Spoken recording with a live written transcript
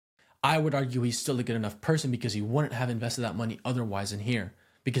I would argue he's still a good enough person because he wouldn't have invested that money otherwise in here,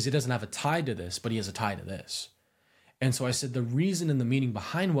 because he doesn't have a tie to this, but he has a tie to this. And so I said the reason and the meaning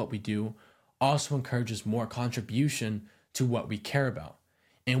behind what we do also encourages more contribution to what we care about.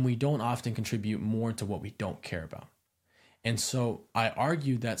 And we don't often contribute more to what we don't care about. And so I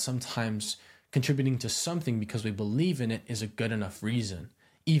argue that sometimes contributing to something because we believe in it is a good enough reason,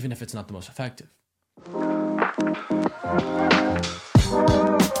 even if it's not the most effective.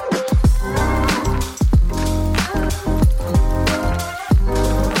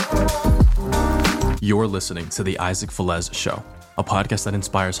 You're listening to The Isaac Velez Show, a podcast that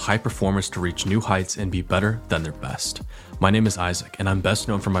inspires high performers to reach new heights and be better than their best. My name is Isaac, and I'm best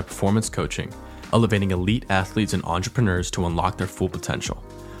known for my performance coaching, elevating elite athletes and entrepreneurs to unlock their full potential.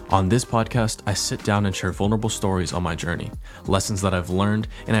 On this podcast, I sit down and share vulnerable stories on my journey, lessons that I've learned,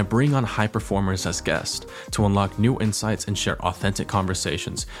 and I bring on high performers as guests to unlock new insights and share authentic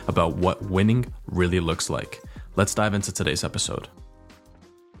conversations about what winning really looks like. Let's dive into today's episode.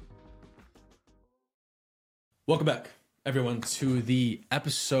 Welcome back, everyone, to the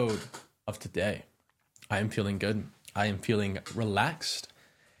episode of today. I am feeling good. I am feeling relaxed,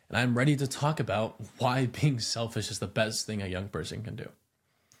 and I'm ready to talk about why being selfish is the best thing a young person can do.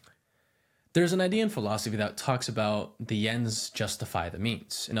 There's an idea in philosophy that talks about the ends justify the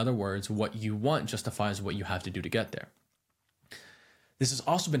means. In other words, what you want justifies what you have to do to get there. This has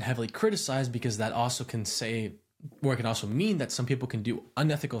also been heavily criticized because that also can say, or it can also mean that some people can do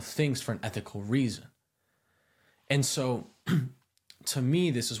unethical things for an ethical reason. And so, to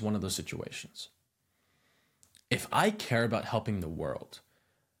me, this is one of those situations. If I care about helping the world,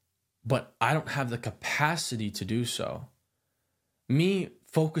 but I don't have the capacity to do so, me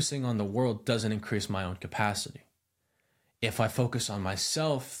focusing on the world doesn't increase my own capacity. If I focus on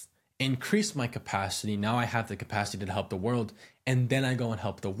myself, increase my capacity, now I have the capacity to help the world, and then I go and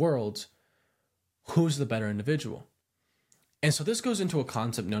help the world, who's the better individual? And so this goes into a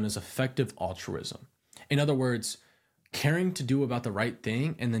concept known as effective altruism. In other words, caring to do about the right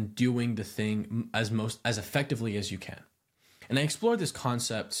thing and then doing the thing as effectively as you can. And I explored this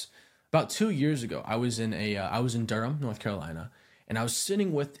concept about 2 years ago. I was in Durham, North Carolina, and I was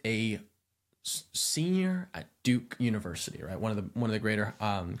sitting with a senior at Duke University, right, one of the greater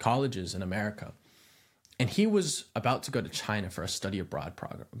colleges in America, and he was about to go to China for a study abroad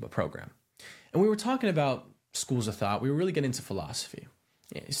program. And we were talking about schools of thought. We were really getting into philosophy.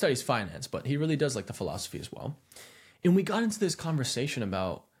 Yeah, he studies finance, but he really does like the philosophy as well. And we got into this conversation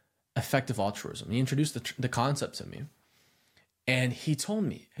about effective altruism. He introduced the concept to me. And he told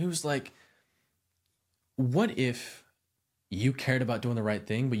me, he was like, what if you cared about doing the right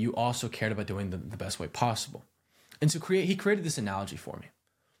thing, but you also cared about doing the best way possible? And so he created this analogy for me.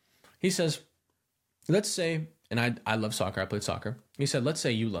 He says, let's say, and I love soccer, I played soccer. He said, let's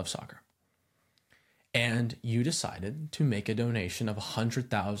say you love soccer. And you decided to make a donation of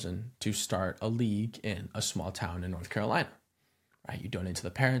 $100,000 to start a league in a small town in North Carolina, right? You donate to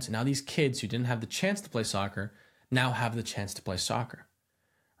the parents, and now these kids who didn't have the chance to play soccer now have the chance to play soccer,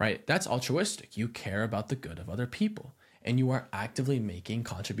 right? That's altruistic. You care about the good of other people, and you are actively making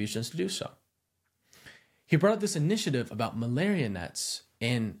contributions to do so. He brought up this initiative about malaria nets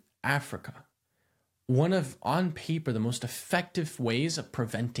in Africa, one of, on paper, the most effective ways of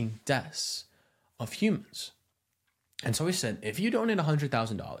preventing deaths of humans. And so he said, if you donate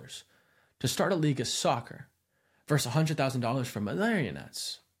 $100,000 to start a league of soccer versus $100,000 for malaria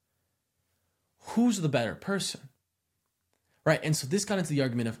nets, who's the better person? Right? And so this got into the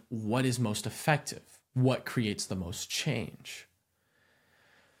argument of what is most effective, what creates the most change.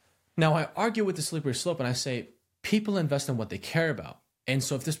 Now, I argue with the slippery slope and I say people invest in what they care about. And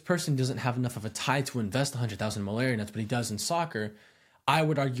so if this person doesn't have enough of a tie to invest 100,000 malaria nets, but he does in soccer, I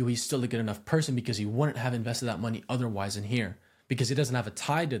would argue he's still a good enough person because he wouldn't have invested that money otherwise in here, because he doesn't have a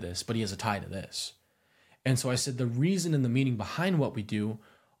tie to this, but he has a tie to this. And so I said the reason and the meaning behind what we do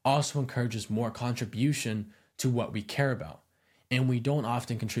also encourages more contribution to what we care about. And we don't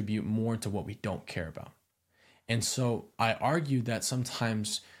often contribute more to what we don't care about. And so I argue that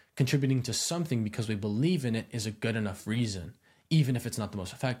sometimes contributing to something because we believe in it is a good enough reason, even if it's not the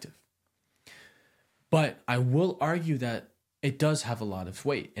most effective. But I will argue that it does have a lot of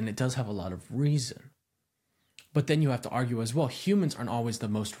weight and it does have a lot of reason. But then you have to argue as well, humans aren't always the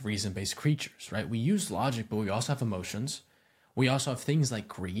most reason-based creatures, right? We use logic, but we also have emotions. We also have things like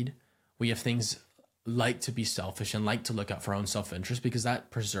greed. We have things like to be selfish and like to look out for our own self-interest because that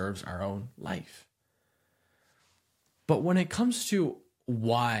preserves our own life. But when it comes to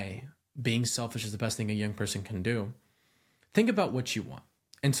why being selfish is the best thing a young person can do, think about what you want.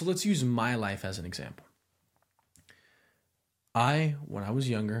 And so let's use my life as an example. When I was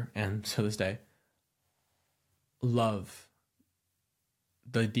younger and to this day, love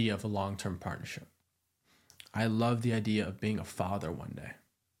the idea of a long-term partnership. I love the idea of being a father one day.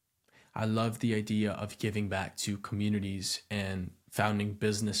 I love the idea of giving back to communities and founding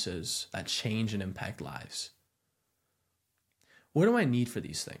businesses that change and impact lives. What do I need for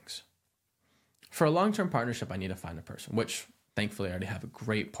these things? For a long-term partnership, I need to find a person, which thankfully I already have a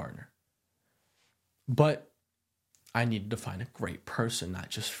great partner. But I needed to find a great person, not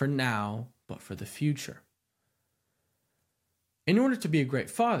just for now, but for the future. In order to be a great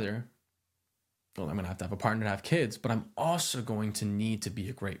father, well, I'm going to have a partner to have kids, but I'm also going to need to be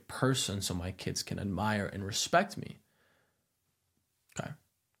a great person so my kids can admire and respect me. Okay.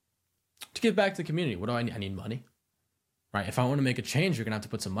 To give back to the community, what do I need? I need money, right? If I want to make a change, you're going to have to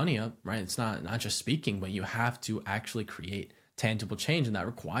put some money up, right? It's not just speaking, but you have to actually create tangible change, and that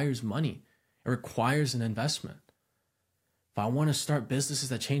requires money. It requires an investment. If I want to start businesses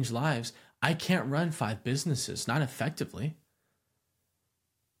that change lives, I can't run 5 businesses, not effectively.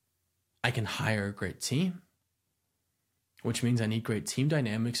 I can hire a great team, which means I need great team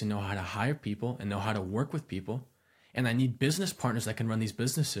dynamics and know how to hire people and know how to work with people. And I need business partners that can run these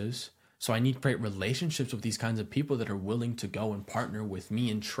businesses. So I need great relationships with these kinds of people that are willing to go and partner with me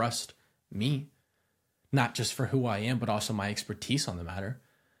and trust me, not just for who I am, but also my expertise on the matter.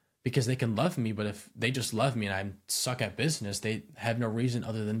 Because they can love me, but if they just love me and I suck at business, they have no reason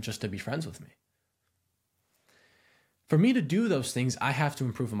other than just to be friends with me. For me to do those things, I have to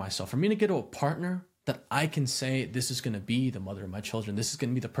improve on myself. For me to get a partner that I can say, this is going to be the mother of my children, this is going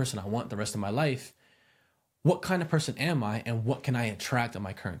to be the person I want the rest of my life. What kind of person am I, and what can I attract at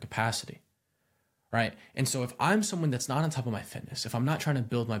my current capacity? Right? And so if I'm someone that's not on top of my fitness, if I'm not trying to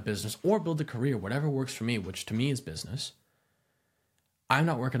build my business or build a career, whatever works for me, which to me is business, I'm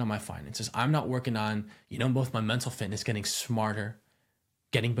not working on my finances. I'm not working on, both my mental fitness, getting smarter,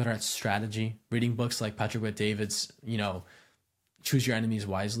 getting better at strategy, reading books like Patrick Bet-David's, Choose Your Enemies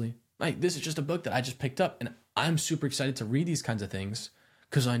Wisely. Like, this is just a book that I just picked up, and I'm super excited to read these kinds of things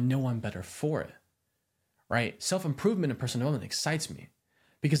because I know I'm better for it, right? Self-improvement and personal development excites me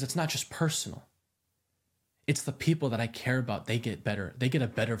because it's not just personal. It's the people that I care about. They get better. They get a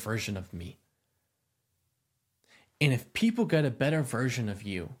better version of me. And if people get a better version of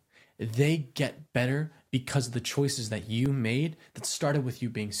you, they get better because of the choices that you made that started with you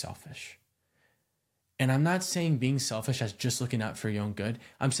being selfish. And I'm not saying being selfish as just looking out for your own good.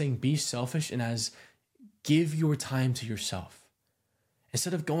 I'm saying be selfish and as give your time to yourself.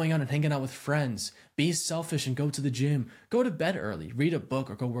 Instead of going out and hanging out with friends, be selfish and go to the gym. Go to bed early, read a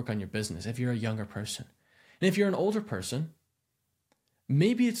book, or go work on your business if you're a younger person. And if you're an older person,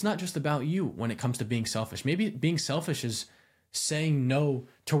 maybe it's not just about you when it comes to being selfish. Maybe being selfish is saying no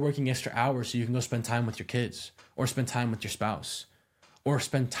to working extra hours so you can go spend time with your kids or spend time with your spouse or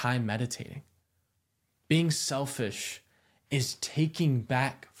spend time meditating. Being selfish is taking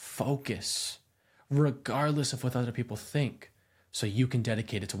back focus regardless of what other people think so you can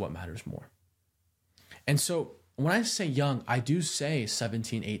dedicate it to what matters more. And so when I say young, I do say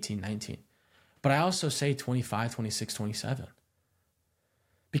 17, 18, 19, but I also say 25, 26, 27.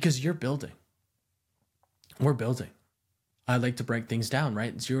 Because you're building. We're building. I like to break things down,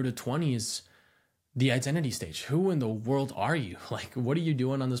 right? 0 to 20 is the identity stage. Who in the world are you? Like, what are you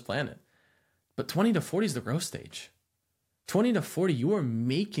doing on this planet? But 20 to 40 is the growth stage. 20 to 40, you are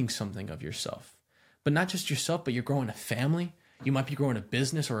making something of yourself. But not just yourself, but you're growing a family. You might be growing a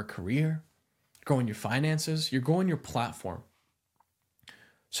business or a career, growing your finances. You're growing your platform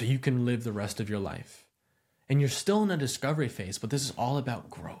so you can live the rest of your life. And you're still in a discovery phase, but this is all about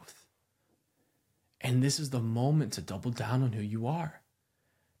growth. And this is the moment to double down on who you are.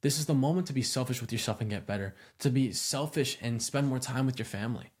 This is the moment to be selfish with yourself and get better, to be selfish and spend more time with your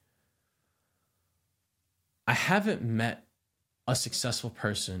family. I haven't met a successful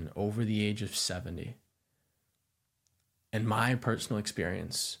person over the age of 70, in my personal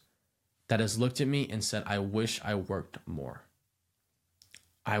experience, that has looked at me and said, I wish I worked more.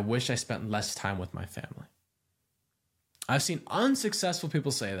 I wish I spent less time with my family. I've seen unsuccessful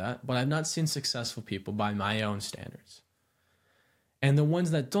people say that, but I've not seen successful people by my own standards. And the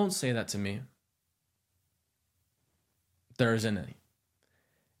ones that don't say that to me, there isn't any.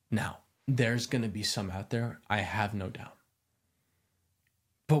 Now, there's going to be some out there, I have no doubt.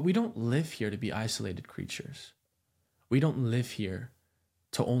 But we don't live here to be isolated creatures. We don't live here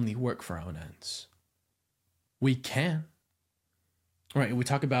to only work for our own ends. We can. Right, we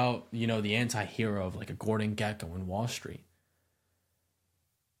talk about, the anti-hero of like a Gordon Gekko in Wall Street.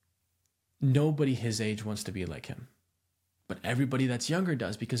 Nobody his age wants to be like him. But everybody that's younger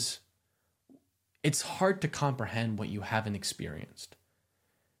does, because it's hard to comprehend what you haven't experienced.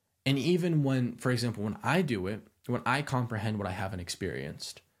 And even when, for example, when I do it, when I comprehend what I haven't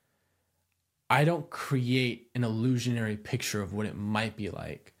experienced, I don't create an illusionary picture of what it might be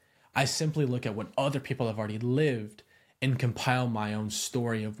like. I simply look at what other people have already lived and compile my own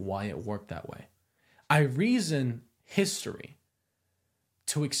story of why it worked that way. I reason history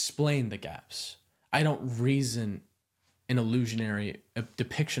to explain the gaps. I don't reason an illusionary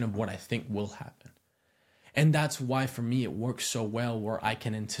depiction of what I think will happen. And that's why for me it works so well, where I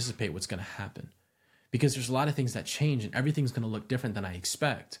can anticipate what's going to happen. Because there's a lot of things that change and everything's going to look different than I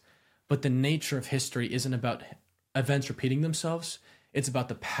expect. But the nature of history isn't about events repeating themselves. It's about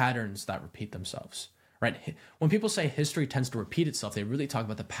the patterns that repeat themselves, right? When people say history tends to repeat itself, they really talk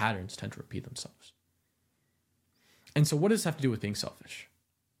about the patterns tend to repeat themselves. And so what does this have to do with being selfish?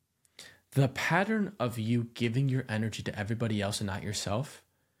 The pattern of you giving your energy to everybody else and not yourself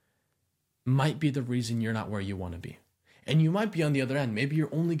might be the reason you're not where you want to be. And you might be on the other end. Maybe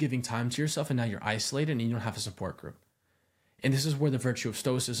you're only giving time to yourself and now you're isolated and you don't have a support group. And this is where the virtue of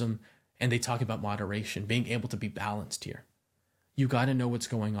Stoicism, and they talk about moderation, being able to be balanced here. You got to know what's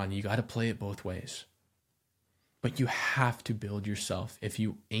going on. You got to play it both ways. But you have to build yourself if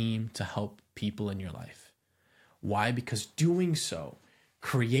you aim to help people in your life. Why? Because doing so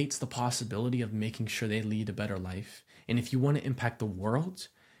creates the possibility of making sure they lead a better life. And if you want to impact the world,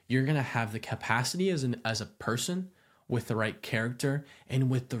 you're going to have the capacity as a person with the right character and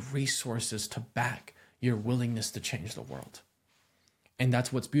with the resources to back your willingness to change the world. And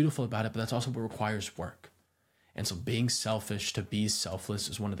that's what's beautiful about it, but that's also what requires work. And so being selfish to be selfless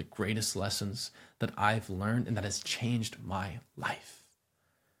is one of the greatest lessons that I've learned and that has changed my life.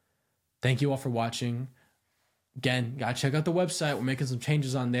 Thank you all for watching. Again, gotta check out the website. We're making some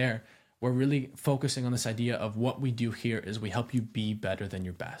changes on there. We're really focusing on this idea of what we do here is we help you be better than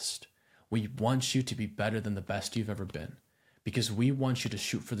your best. We want you to be better than the best you've ever been because we want you to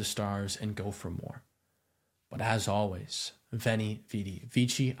shoot for the stars and go for more. But as always, Veni, Vidi,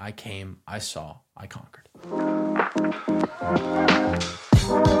 Vici, I came, I saw, I conquered.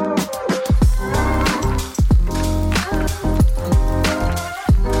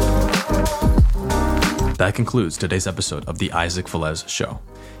 That concludes today's episode of the Isaac Velez Show.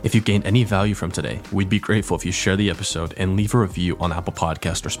 If you gained any value from today, we'd be grateful if you share the episode and leave a review on Apple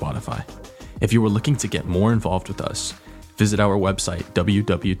Podcasts or Spotify. If you were looking to get more involved with us, visit our website,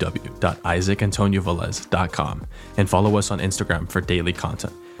 www.isaacantoniovelez.com, and follow us on Instagram for daily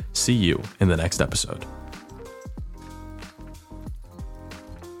content. See you in the next episode.